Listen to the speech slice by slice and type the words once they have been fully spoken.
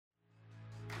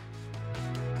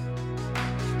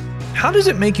How does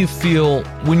it make you feel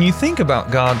when you think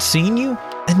about God seeing you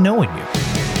and knowing you?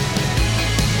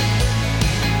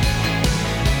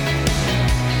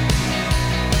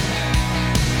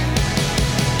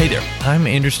 Hey there, I'm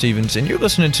Andrew Stevens, and you're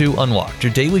listening to Unlocked,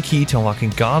 your daily key to unlocking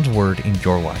God's Word in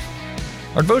your life.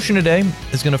 Our devotion today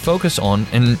is going to focus on,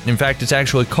 and in fact it's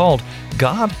actually called,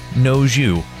 God Knows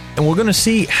You. And we're going to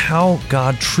see how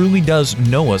God truly does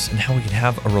know us and how we can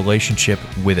have a relationship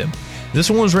with Him.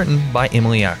 This one was written by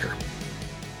Emily Acker.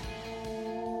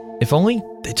 If only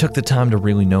they took the time to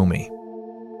really know me.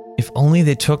 If only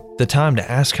they took the time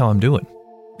to ask how I'm doing.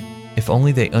 If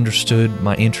only they understood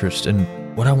my interest and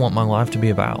what I want my life to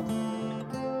be about.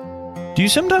 Do you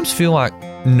sometimes feel like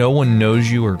no one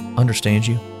knows you or understands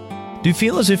you? Do you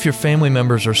feel as if your family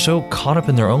members are so caught up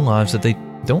in their own lives that they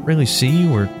don't really see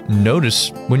you or notice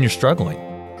when you're struggling?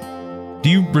 Do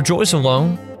you rejoice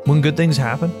alone when good things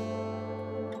happen?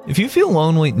 If you feel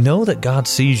lonely, know that God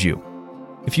sees you.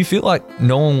 If you feel like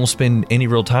no one will spend any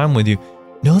real time with you,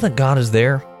 know that God is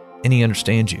there and He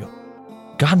understands you.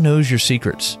 God knows your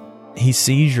secrets. He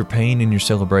sees your pain and your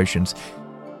celebrations,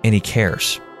 and He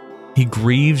cares. He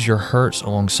grieves your hurts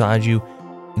alongside you,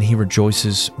 and He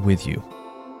rejoices with you.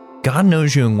 God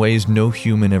knows you in ways no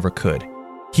human ever could.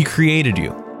 He created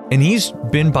you, and He's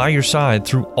been by your side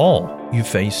through all you've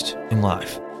faced in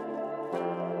life.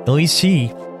 At least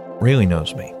He really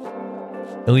knows me.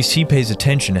 At least He pays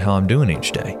attention to how I'm doing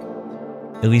each day.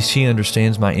 At least He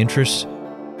understands my interests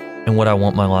and what I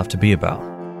want my life to be about.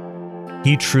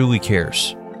 He truly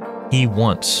cares. He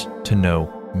wants to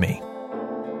know me.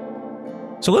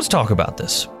 So let's talk about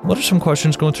this. What are some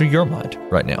questions going through your mind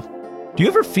right now? Do you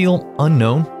ever feel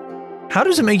unknown? How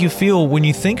does it make you feel when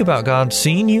you think about God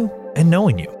seeing you and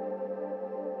knowing you?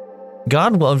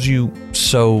 God loves you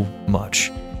so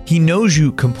much. He knows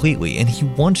you completely, and He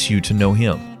wants you to know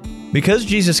Him. Because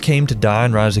Jesus came to die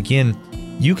and rise again,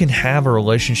 you can have a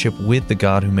relationship with the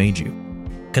God who made you.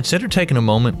 Consider taking a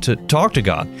moment to talk to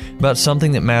God about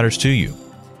something that matters to you.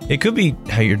 It could be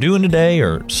how you're doing today,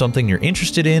 or something you're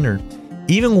interested in, or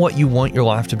even what you want your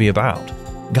life to be about.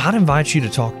 God invites you to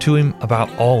talk to Him about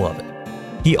all of it.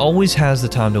 He always has the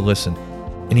time to listen,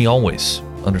 and He always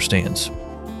understands.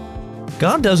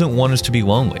 God doesn't want us to be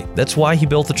lonely. That's why He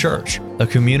built the church, a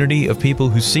community of people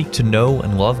who seek to know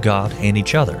and love God and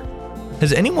each other.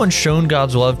 Has anyone shown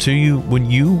God's love to you when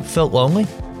you felt lonely?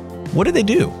 What did they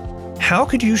do? How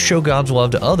could you show God's love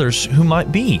to others who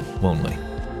might be lonely?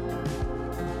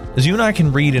 As you and I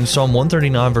can read in Psalm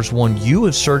 139 verse 1, "You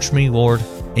have searched me, Lord,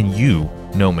 and you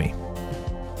know me."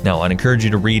 Now, I'd encourage you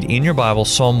to read in your Bible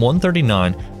Psalm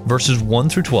 139 verses 1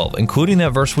 through 12, including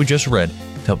that verse we just read,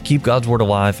 to help keep God's Word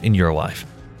alive in your life.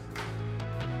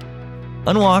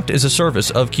 Unlocked is a service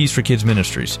of Keys for Kids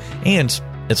Ministries, and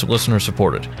it's listener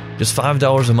supported. Just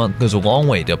 $5 a month goes a long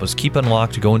way to help us keep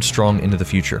Unlocked going strong into the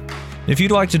future. If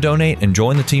you'd like to donate and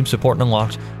join the team supporting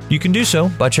Unlocked, you can do so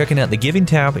by checking out the Giving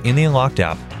tab in the Unlocked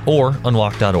app or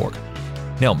unlocked.org.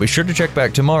 Now, be sure to check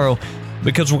back tomorrow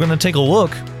because we're going to take a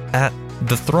look at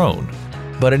the throne.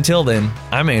 But until then,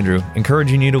 I'm Andrew,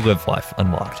 encouraging you to live life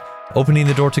unlocked, opening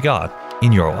the door to God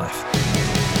in your life.